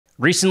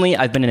Recently,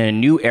 I've been in a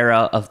new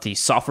era of the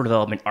software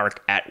development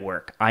arc at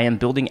work. I am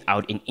building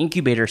out an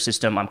incubator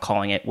system, I'm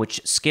calling it, which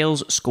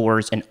scales,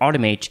 scores, and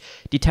automates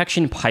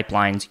detection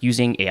pipelines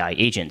using AI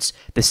agents.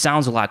 This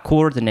sounds a lot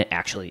cooler than it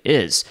actually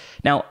is.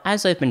 Now,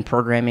 as I've been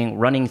programming,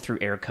 running through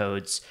air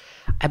codes,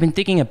 I've been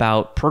thinking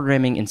about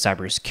programming in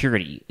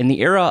cybersecurity. In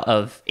the era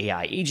of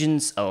AI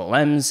agents,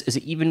 LLMs, is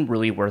it even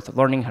really worth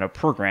learning how to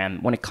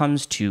program when it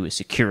comes to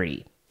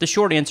security? The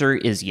short answer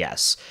is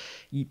yes.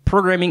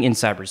 Programming in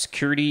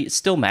cybersecurity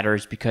still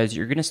matters because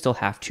you're going to still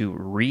have to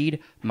read,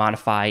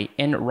 modify,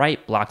 and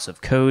write blocks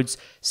of codes,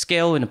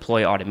 scale and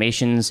deploy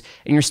automations,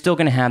 and you're still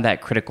going to have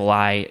that critical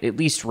eye, at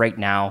least right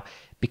now,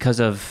 because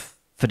of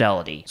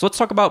Fidelity. So let's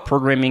talk about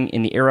programming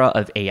in the era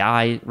of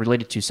AI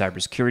related to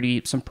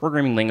cybersecurity, some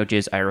programming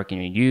languages I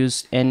recommend you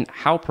use, and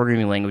how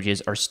programming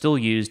languages are still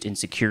used in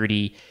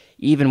security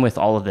even with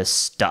all of this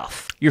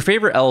stuff. Your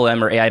favorite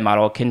LLM or AI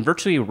model can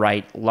virtually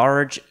write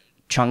large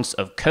chunks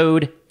of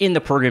code in the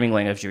programming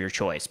language of your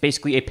choice,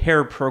 basically a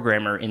pair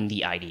programmer in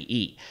the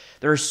IDE.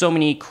 There are so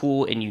many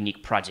cool and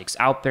unique projects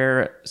out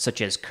there,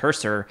 such as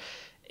Cursor.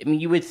 I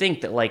mean, you would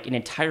think that like an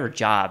entire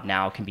job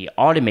now can be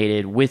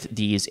automated with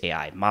these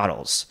AI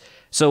models.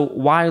 So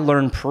why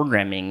learn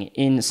programming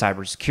in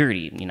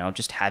cybersecurity?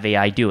 Just have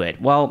AI do it.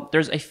 Well,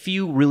 there's a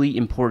few really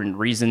important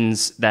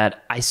reasons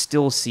that I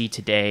still see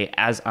today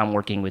as I'm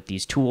working with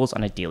these tools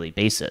on a daily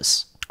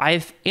basis.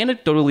 I've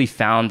anecdotally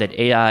found that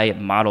AI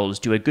models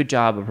do a good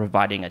job of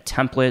providing a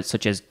template,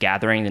 such as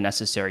gathering the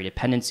necessary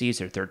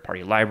dependencies or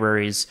third-party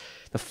libraries,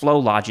 the flow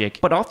logic,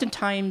 but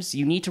oftentimes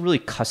you need to really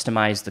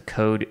customize the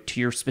code to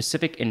your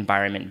specific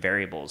environment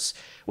variables,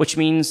 which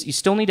means you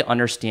still need to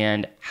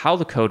understand how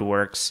the code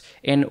works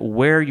and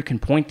where you can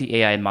point the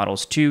AI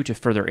models to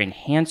further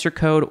enhance your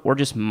code or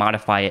just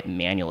modify it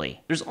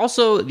manually. There's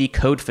also the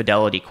code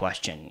fidelity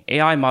question.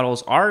 AI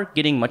models are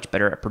getting much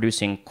better at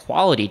producing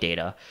quality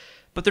data,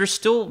 but there's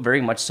still very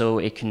much so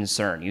a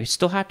concern. You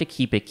still have to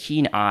keep a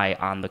keen eye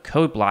on the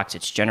code blocks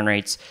it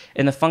generates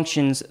and the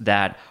functions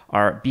that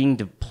are being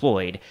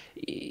deployed.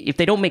 If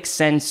they don't make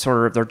sense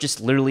or they're just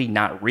literally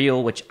not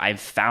real, which I've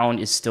found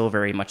is still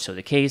very much so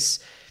the case,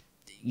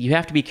 you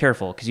have to be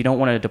careful because you don't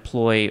want to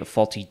deploy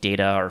faulty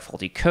data or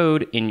faulty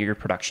code in your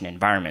production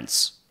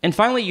environments. And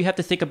finally, you have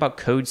to think about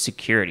code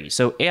security.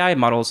 So AI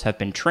models have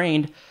been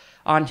trained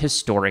on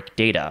historic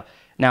data.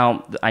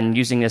 Now, I'm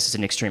using this as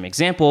an extreme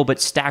example,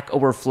 but Stack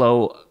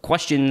Overflow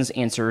questions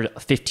answered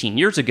 15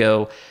 years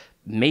ago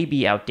may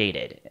be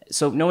outdated.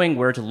 So knowing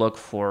where to look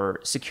for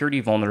security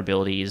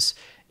vulnerabilities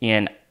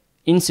and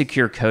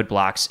insecure code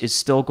blocks is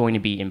still going to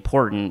be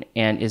important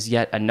and is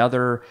yet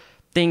another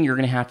thing you're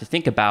going to have to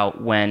think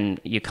about when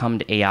you come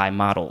to AI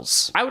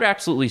models. I would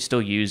absolutely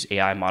still use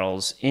AI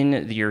models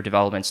in your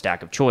development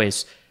stack of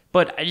choice,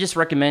 but I just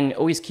recommend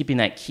always keeping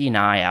that keen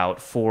eye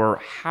out for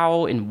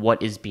how and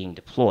what is being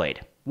deployed.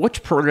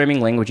 Which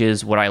programming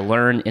languages would I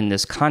learn in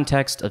this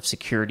context of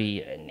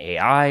security and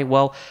AI?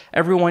 Well,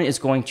 everyone is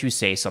going to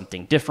say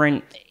something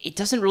different. It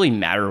doesn't really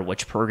matter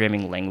which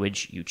programming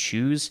language you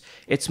choose.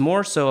 It's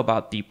more so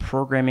about the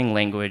programming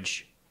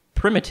language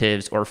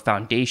primitives or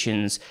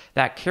foundations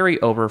that carry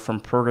over from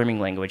programming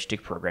language to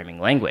programming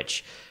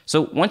language.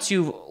 So once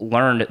you've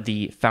learned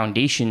the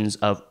foundations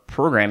of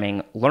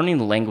programming, learning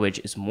the language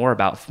is more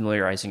about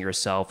familiarizing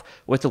yourself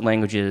with the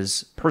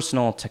language's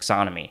personal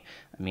taxonomy.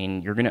 I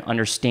mean, you're going to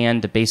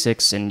understand the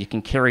basics and you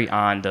can carry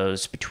on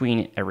those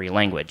between every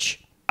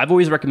language. I've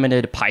always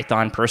recommended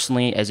Python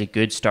personally as a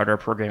good starter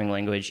programming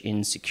language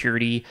in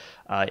security.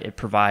 It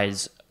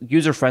provides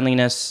user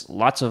friendliness,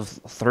 lots of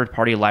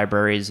third-party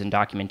libraries and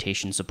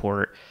documentation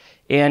support,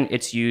 and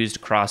it's used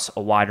across a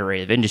wide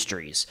array of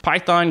industries.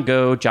 Python,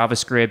 Go,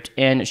 JavaScript,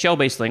 and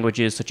shell-based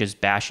languages such as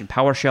Bash and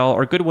PowerShell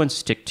are good ones to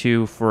stick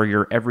to for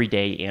your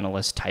everyday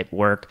analyst type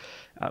work.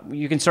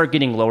 You can start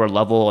getting lower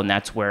level, and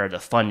that's where the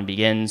fun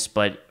begins.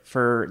 But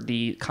for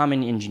the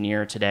common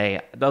engineer today,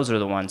 those are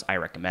the ones I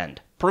recommend.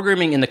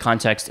 Programming in the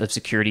context of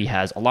security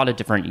has a lot of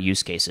different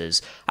use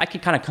cases. I can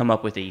kind of come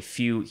up with a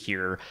few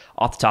here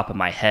off the top of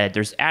my head.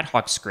 There's ad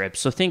hoc scripts.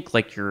 So think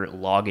like your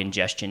log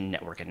ingestion,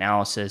 network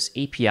analysis,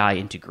 API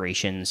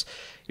integrations.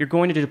 You're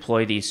going to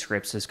deploy these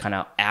scripts as kind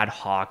of ad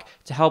hoc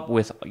to help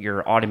with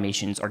your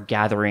automations or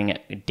gathering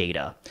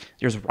data.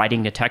 There's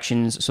writing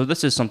detections. So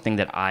this is something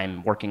that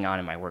I'm working on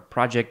in my work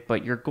project,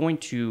 but you're going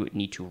to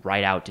need to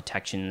write out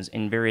detections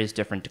in various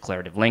different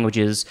declarative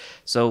languages.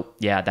 So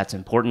yeah, that's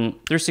important.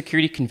 There's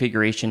security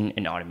configuration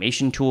and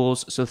automation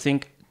tools. So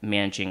think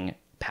managing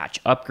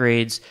patch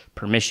upgrades,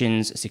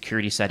 permissions,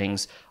 security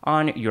settings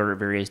on your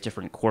various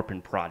different corp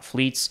and prod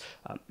fleets.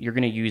 You're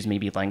going to use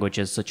maybe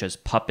languages such as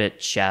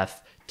Puppet,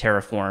 Chef,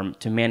 Terraform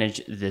to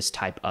manage this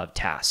type of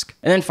task.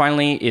 And then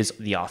finally is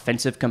the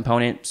offensive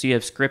component. So you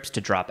have scripts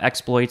to drop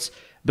exploits.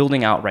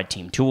 Building out red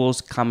team tools,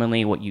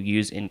 commonly what you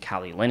use in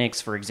Kali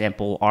Linux, for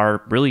example,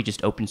 are really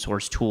just open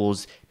source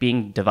tools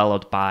being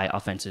developed by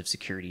offensive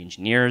security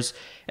engineers.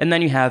 And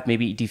then you have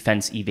maybe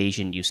defense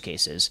evasion use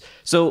cases.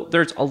 So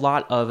there's a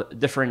lot of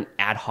different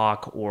ad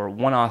hoc or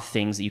one-off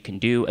things that you can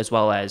do, as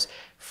well as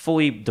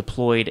fully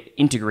deployed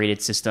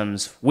integrated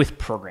systems with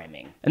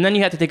programming. And then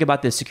you have to think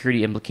about the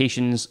security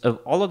implications of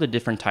all of the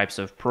different types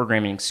of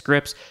programming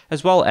scripts,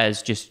 as well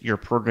as just your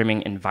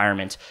programming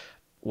environment.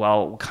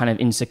 Well, what kind of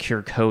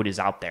insecure code is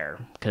out there?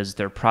 Because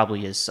there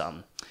probably is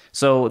some.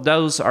 So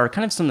those are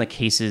kind of some of the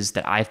cases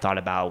that I've thought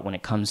about when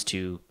it comes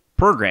to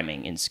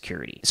programming in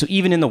security. So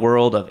even in the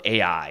world of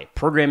AI,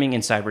 programming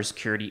in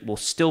cybersecurity will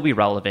still be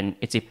relevant.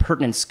 It's a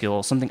pertinent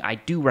skill, something I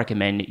do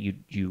recommend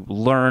you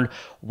learn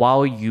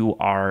while you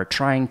are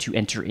trying to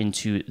enter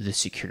into the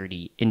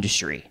security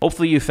industry.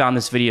 Hopefully you found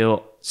this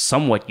video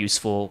somewhat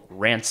useful.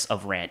 Rants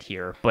of rant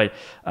here. But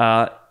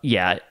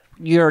yeah,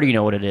 you already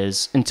know what it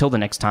is. Until the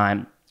next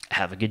time,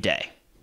 have a good day.